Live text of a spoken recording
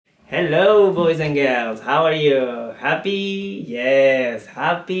Hello, boys and girls. How are you? Happy? Yes,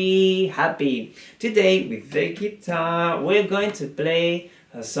 happy, happy. Today, with the guitar, we're going to play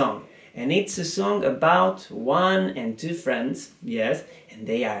a song. And it's a song about one and two friends, yes, and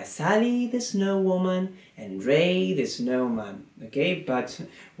they are Sally the Snow Woman and Ray the Snowman. Okay, but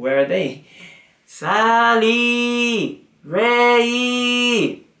where are they? Sally!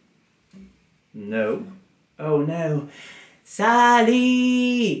 Ray! No. Oh no.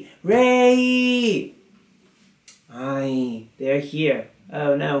 Sally! Ray! They're here.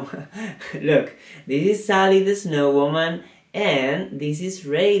 Oh no. Look, this is Sally the Snow Woman and this is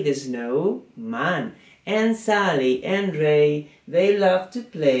Ray the Snowman. And Sally and Ray, they love to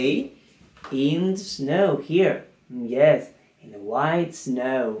play in the snow here. Yes, in the white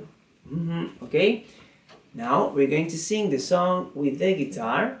snow. Okay? Now we're going to sing the song with the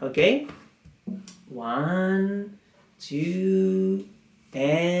guitar, okay? 1, 2,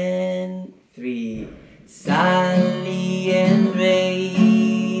 and 3. Sally and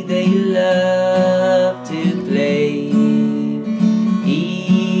Ray, they love to play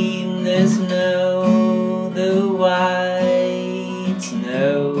in the snow, the white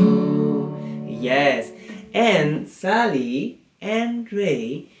snow. Yes, and Sally and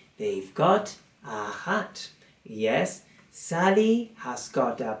Ray, they've got a hat. Yes, Sally has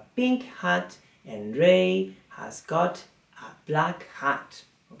got a pink hat and Ray has got a black hat.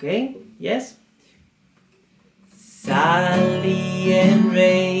 Okay? Yes? Sally and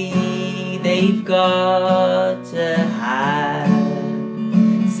Ray, they've got a hat.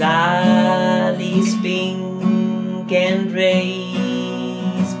 Sally's pink and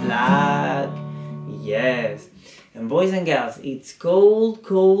Ray's black. Yes. And boys and girls, it's cold,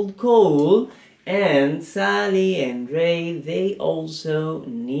 cold, cold. And Sally and Ray, they also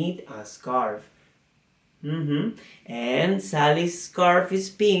need a scarf. And Sally's scarf is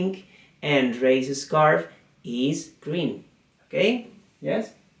pink and Ray's scarf is green. Okay?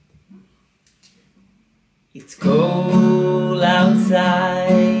 Yes? It's cold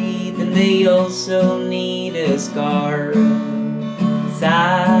outside and they also need a scarf.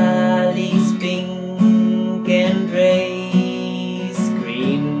 Sally's pink and Ray's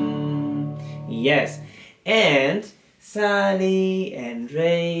green. Yes, and Sally and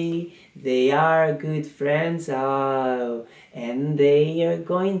Ray, they are good friends, and they are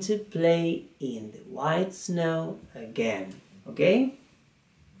going to play in the white snow again, okay?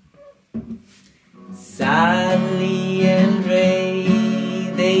 Sally and Ray,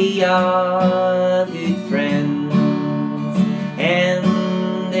 they are good friends, and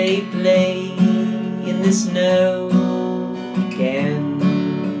they play in the snow again.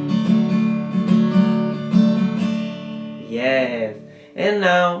 Yes, and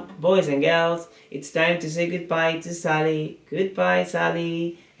now, boys and girls, it's time to say goodbye to Sally. Goodbye,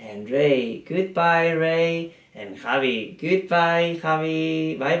 Sally. And Ray. Goodbye, Ray. And Javi. Goodbye,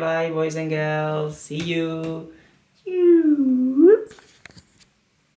 Javi. Bye-bye, boys and girls. See you.